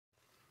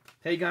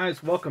Hey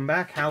guys, welcome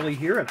back. Howley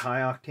here at High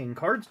Octane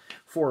Cards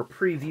for a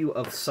preview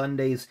of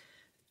Sunday's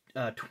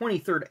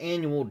 23rd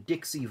Annual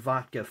Dixie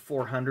Vodka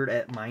 400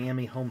 at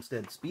Miami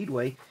Homestead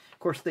Speedway. Of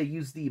course, they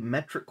use the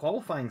metric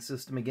qualifying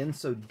system again,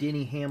 so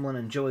Denny Hamlin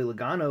and Joey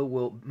Logano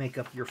will make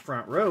up your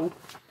front row.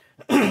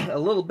 A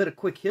little bit of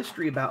quick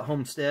history about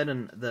Homestead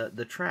and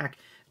the track.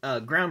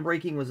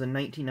 Groundbreaking was in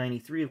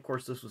 1993. Of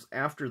course, this was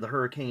after the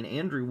Hurricane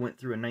Andrew went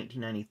through in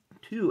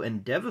 1992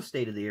 and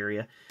devastated the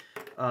area.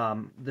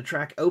 The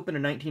track opened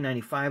in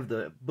 1995.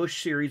 The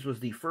Busch Series was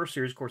the first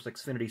series, of course,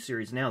 Xfinity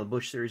Series now. The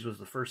Busch Series was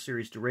the first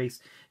series to race.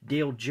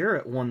 Dale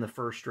Jarrett won the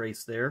first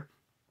race there.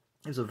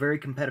 It was a very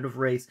competitive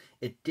race.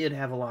 It did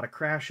have a lot of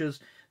crashes.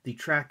 The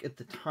track at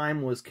the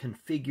time was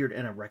configured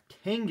in a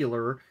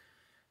rectangular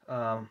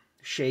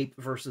shape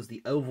versus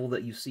the oval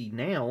that you see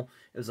now.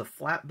 It was a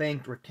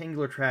flat-banked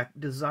rectangular track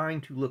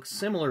designed to look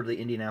similar to the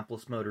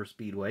Indianapolis Motor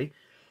Speedway.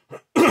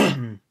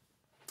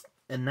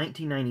 In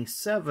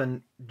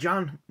 1997,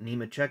 John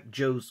Nemechek,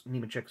 Joe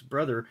Nemechek's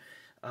brother,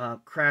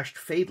 crashed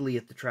fatally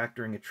at the track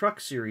during a Truck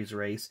Series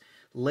race.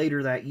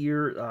 Later that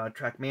year,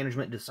 track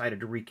management decided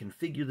to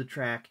reconfigure the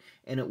track,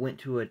 and it went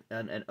to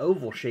an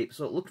oval shape,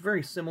 so it looked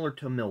very similar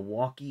to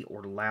Milwaukee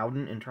or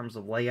Loudon in terms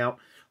of layout.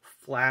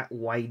 Flat,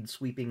 wide,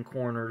 sweeping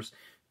corners,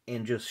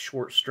 and just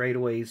short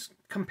straightaways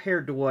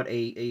compared to what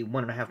a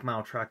 1.5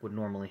 mile track would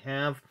normally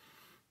have.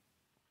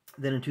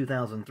 Then in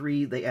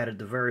 2003, they added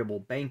the variable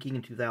banking.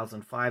 In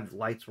 2005, the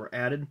lights were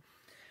added.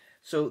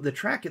 So the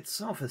track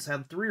itself has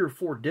had 3 or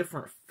 4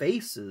 different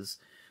faces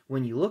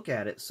when you look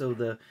at it. So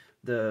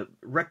the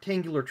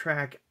rectangular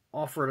track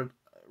offered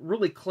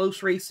really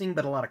close racing,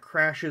 but a lot of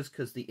crashes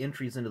because the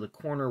entries into the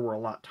corner were a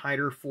lot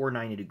tighter. 4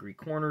 90-degree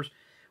corners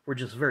were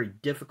just very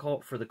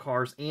difficult for the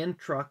cars and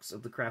trucks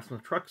of the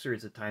Craftsman Truck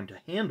Series at the time to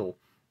handle.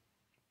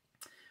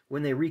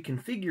 When they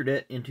reconfigured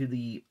it into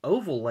the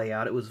oval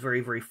layout, it was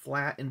very, very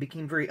flat and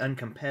became very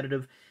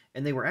uncompetitive,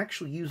 and they were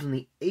actually using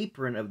the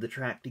apron of the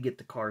track to get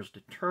the cars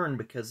to turn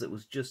because it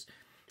was just,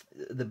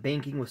 the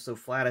banking was so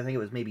flat. I think it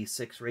was maybe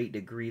 6 or 8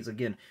 degrees.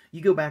 Again, you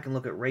go back and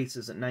look at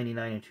races at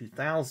 99 and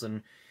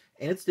 2000,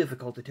 and it's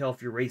difficult to tell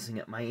if you're racing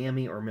at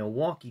Miami or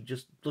Milwaukee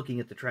just looking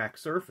at the track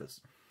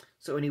surface.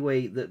 So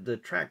anyway, the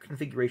track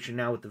configuration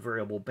now with the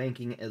variable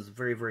banking is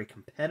very, very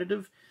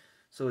competitive.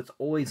 So it's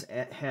always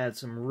had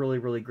some really,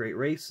 really great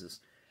races.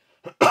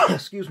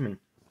 Excuse me.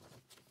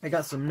 I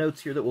got some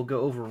notes here that we'll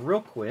go over real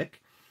quick.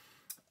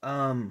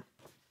 From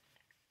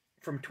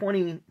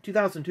 2002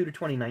 to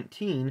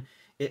 2019,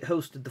 it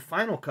hosted the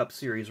final Cup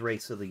Series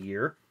race of the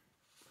year.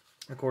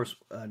 Of course,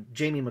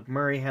 Jamie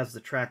McMurray has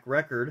the track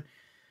record.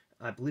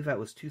 I believe that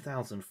was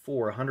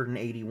 2004,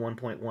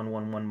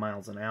 181.111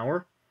 miles an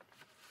hour.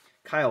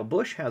 Kyle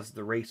Busch has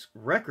the race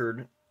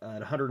record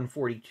at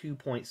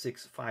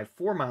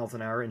 142.654 miles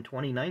an hour in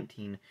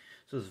 2019,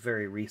 so it's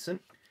very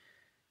recent.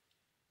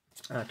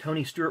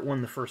 Tony Stewart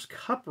won the first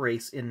Cup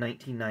race in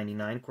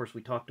 1999. Of course,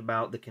 we talked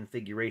about the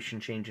configuration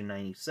change in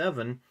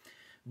 97.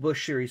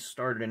 Busch Series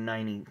started in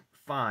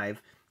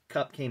 95.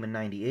 Cup came in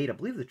 98. I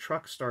believe the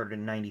truck started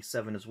in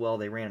 97 as well.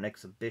 They ran an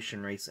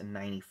exhibition race in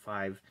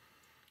 95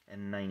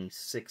 and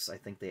 96. I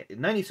think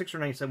 96 or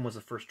 97 was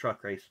the first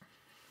truck race.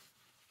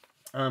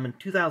 In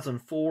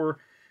 2004, of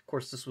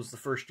course, this was the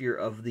first year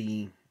of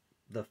the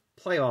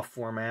playoff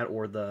format,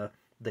 or the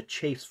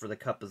chase for the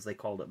Cup, as they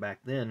called it back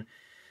then.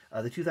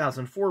 The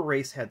 2004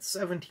 race had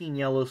 14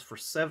 yellows for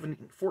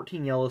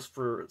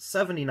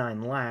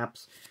 79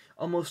 laps.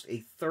 Almost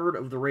a third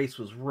of the race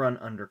was run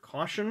under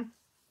caution.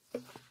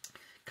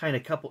 Kind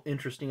of a couple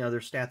interesting other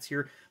stats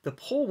here. The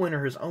pole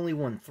winner has only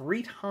won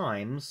 3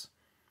 times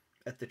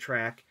at the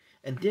track,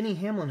 and Denny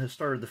Hamlin has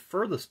started the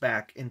furthest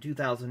back in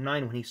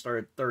 2009 when he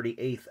started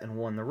 38th and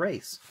won the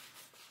race.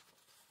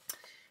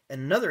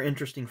 Another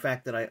interesting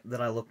fact that I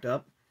looked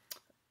up,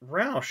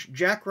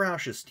 Jack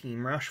Roush's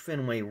team, Roush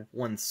Fenway,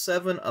 won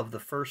 7 of the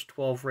first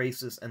 12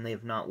 races, and they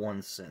have not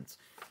won since.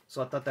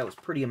 So I thought that was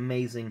pretty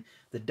amazing,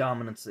 the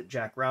dominance that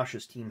Jack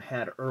Roush's team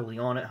had early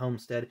on at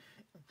Homestead,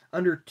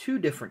 under 2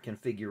 different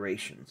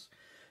configurations.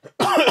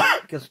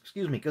 Because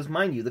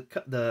mind you,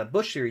 the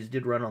Busch Series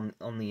did run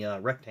on the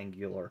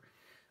rectangular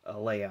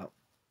layout.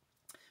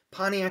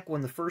 Pontiac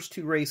won the first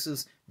 2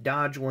 races,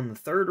 Dodge won the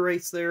 3rd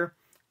race there,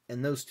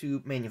 and those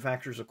 2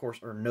 manufacturers, of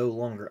course, are no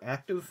longer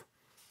active.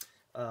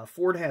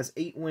 Ford has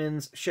 8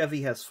 wins,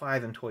 Chevy has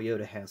 5, and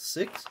Toyota has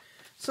 6.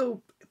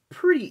 So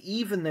pretty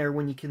even there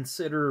when you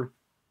consider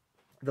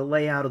the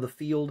layout of the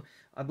field.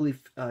 I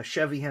believe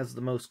Chevy has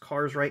the most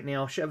cars right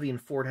now. Chevy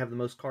and Ford have the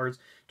most cars.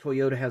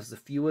 Toyota has the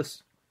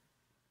fewest,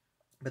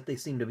 but they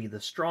seem to be the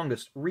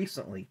strongest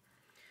recently.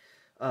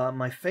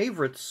 My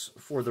favorites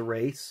for the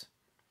race,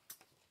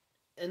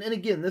 and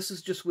again, this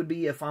is just would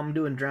be if I'm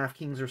doing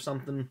DraftKings or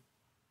something,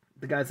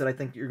 the guys that I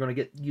think you're going to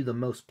get you the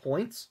most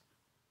points.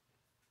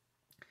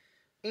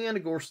 And,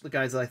 of course, the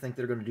guys that I think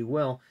they're going to do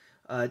well.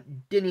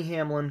 Denny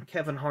Hamlin,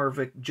 Kevin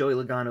Harvick, Joey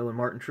Logano, and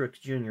Martin Truex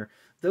Jr.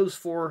 Those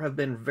 4 have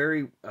been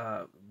very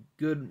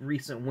good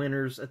recent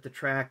winners at the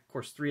track. Of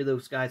course, 3 of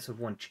those guys have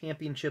won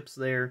championships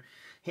there.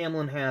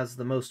 Hamlin has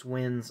the most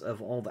wins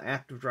of all the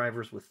active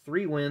drivers with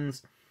 3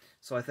 wins.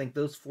 So I think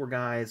those 4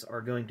 guys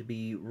are going to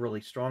be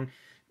really strong.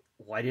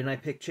 Why didn't I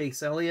pick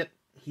Chase Elliott?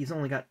 He's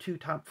only got 2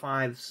 top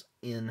 5s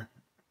in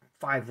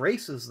 5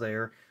 races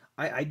there.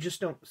 I just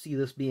don't see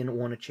this being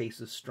one of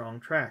Chase's strong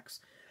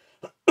tracks.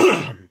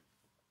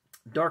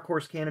 Dark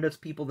horse candidates,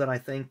 people that I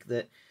think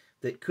that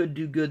could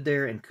do good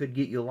there and could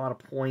get you a lot of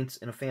points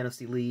in a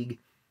fantasy league.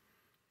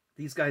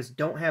 These guys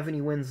don't have any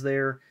wins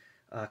there.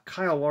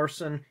 Kyle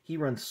Larson, he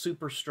runs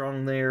super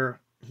strong there.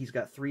 He's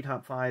got 3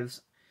 top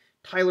 5s.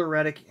 Tyler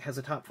Reddick has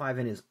a top 5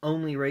 in his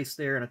only race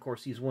there, and of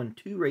course he's won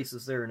 2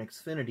 races there in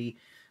Xfinity,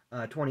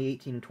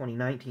 2018 and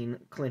 2019,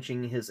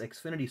 clinching his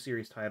Xfinity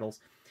Series titles.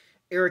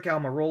 Eric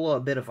Almirola, a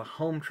bit of a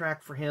home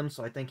track for him,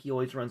 so I think he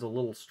always runs a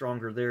little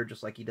stronger there,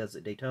 just like he does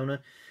at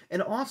Daytona.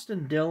 And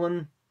Austin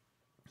Dillon,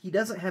 he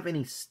doesn't have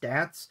any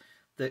stats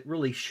that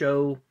really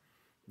show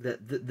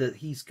that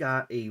he's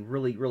got a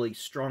really, really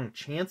strong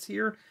chance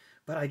here,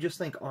 but I just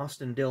think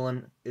Austin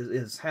Dillon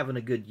is having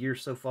a good year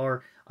so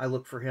far. I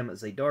look for him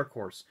as a dark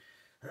horse.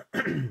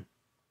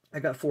 I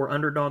got 4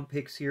 underdog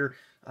picks here.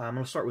 I'm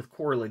going to start with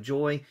Corey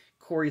LaJoie.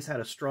 Corey's had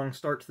a strong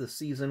start to the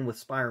season with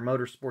Spire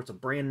Motorsports, a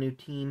brand new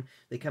team.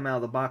 They come out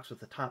of the box with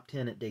the top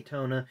 10 at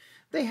Daytona.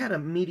 They had a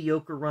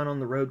mediocre run on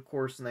the road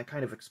course, and I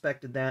kind of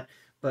expected that,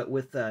 but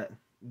with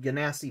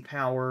Ganassi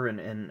power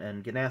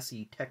and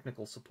Ganassi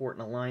technical support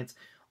and alliance,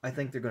 I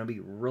think they're going to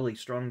be really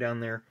strong down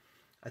there.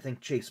 I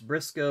think Chase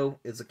Briscoe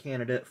is a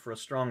candidate for a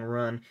strong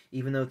run,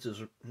 even though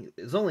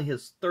it's only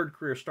his 3rd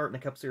career start in the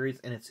Cup Series,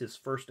 and it's his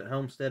 1st at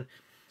Homestead.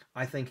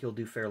 I think he'll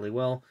do fairly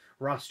well.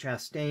 Ross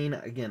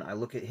Chastain, again, I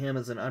look at him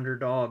as an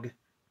underdog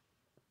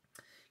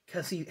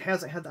because he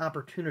hasn't had the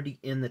opportunity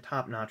in the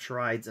top-notch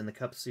rides in the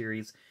Cup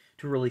Series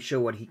to really show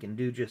what he can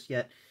do just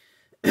yet.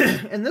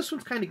 And this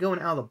one's kind of going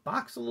out of the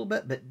box a little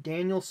bit, but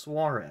Daniel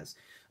Suarez.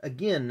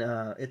 Again,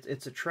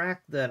 it's a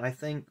track that I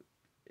think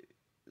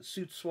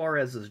suits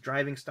Suarez's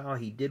driving style.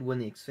 He did win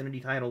the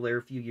Xfinity title there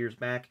a few years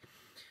back.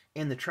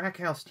 And the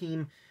Trackhouse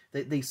team,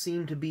 they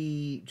seem to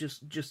be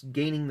just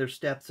gaining their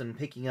steps and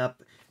picking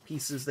up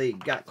pieces. They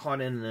got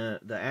caught in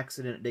the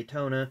accident at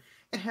Daytona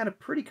and had a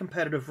pretty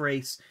competitive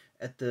race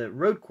at the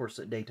road course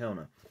at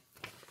Daytona.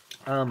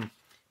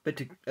 But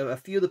to a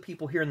few of the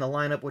people here in the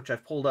lineup, which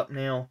I've pulled up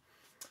now,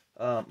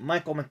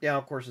 Michael McDowell,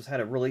 of course, has had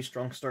a really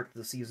strong start to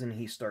the season.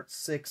 He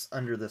starts 6th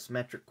under this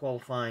metric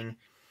qualifying.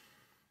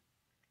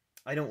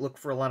 I don't look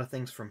for a lot of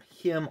things from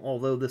him,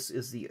 although this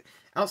is the,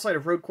 outside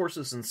of road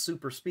courses and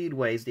super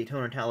speedways,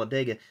 Daytona and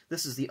Talladega,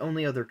 this is the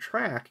only other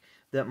track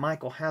that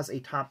Michael has a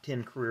top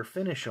 10 career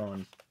finish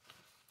on.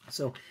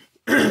 So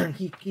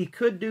he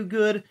could do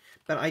good,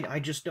 but I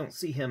just don't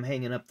see him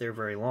hanging up there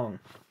very long.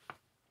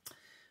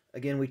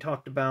 Again, we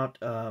talked about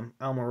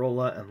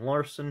Almirola and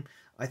Larson.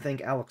 I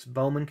think Alex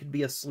Bowman could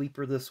be a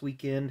sleeper this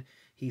weekend.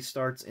 He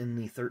starts in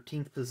the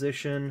 13th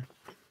position.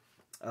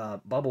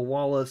 Bubba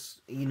Wallace,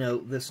 you know,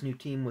 this new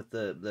team with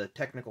the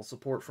technical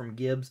support from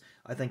Gibbs,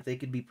 I think they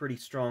could be pretty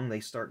strong.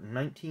 They start in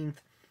 19th.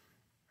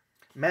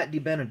 Matt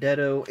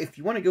DiBenedetto, if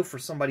you want to go for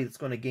somebody that's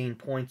going to gain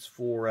points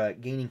for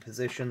gaining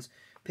positions,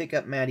 pick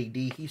up Matty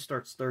D. He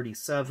starts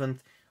 37th.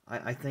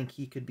 I think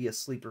he could be a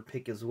sleeper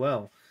pick as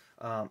well.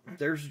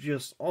 There's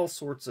just all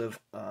sorts of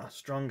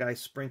strong guys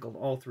sprinkled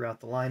all throughout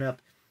the lineup.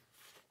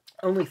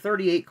 Only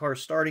 38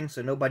 cars starting,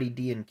 so nobody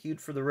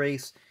DNQ'd for the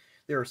race.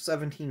 There are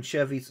 17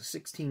 Chevys,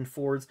 16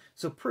 Fords,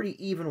 so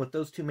pretty even with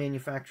those 2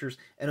 manufacturers,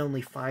 and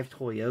only 5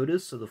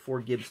 Toyotas, so the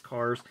 4 Gibbs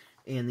cars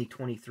and the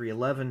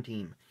 2311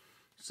 team.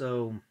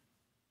 So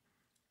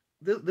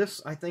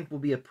this, I think, will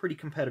be a pretty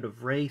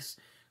competitive race.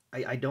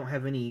 I don't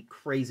have any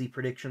crazy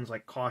predictions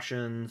like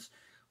cautions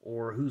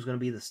or who's going to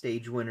be the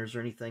stage winners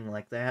or anything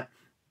like that.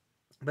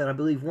 But I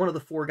believe one of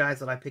the 4 guys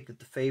that I picked at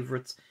the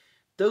favorites,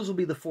 those will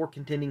be the 4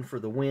 contending for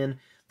the win.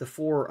 The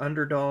 4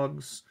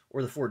 underdogs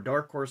or the 4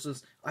 dark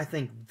horses, I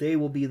think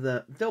they'll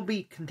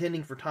be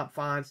contending for top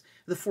 5s.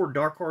 The 4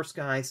 dark horse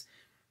guys,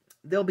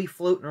 they'll be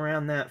floating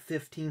around that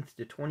 15th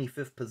to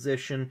 25th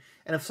position.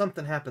 And if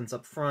something happens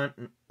up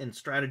front and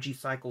strategy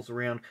cycles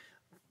around,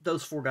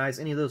 those 4 guys,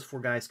 any of those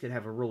 4 guys could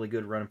have a really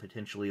good run and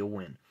potentially a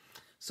win.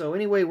 So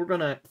anyway, we're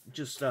going to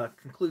just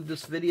conclude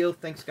this video.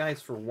 Thanks,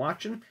 guys, for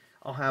watching.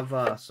 I'll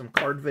have some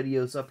card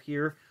videos up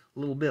here a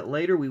little bit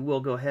later. We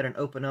will go ahead and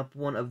open up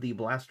one of the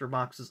blaster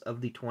boxes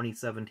of the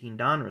 2017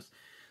 Donruss.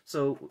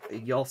 So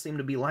y'all seem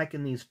to be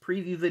liking these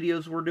preview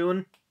videos we're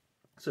doing.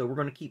 So we're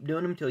going to keep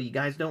doing them until you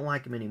guys don't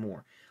like them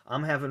anymore.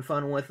 I'm having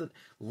fun with it,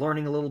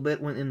 learning a little bit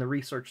in the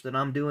research that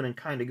I'm doing and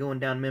kind of going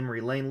down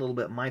memory lane a little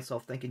bit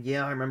myself, thinking,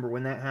 yeah, I remember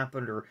when that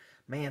happened, or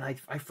man,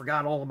 I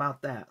forgot all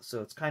about that.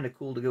 So it's kind of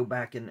cool to go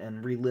back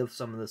and relive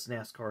some of this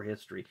NASCAR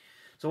history.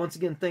 So once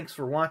again, thanks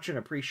for watching.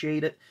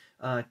 Appreciate it.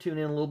 Tune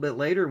in a little bit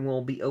later, and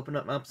we'll be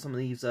opening up some of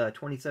these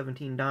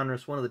 2017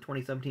 Donruss, one of the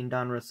 2017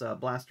 Donruss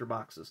blaster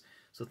boxes.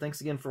 So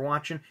thanks again for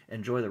watching.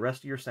 Enjoy the rest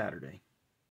of your Saturday.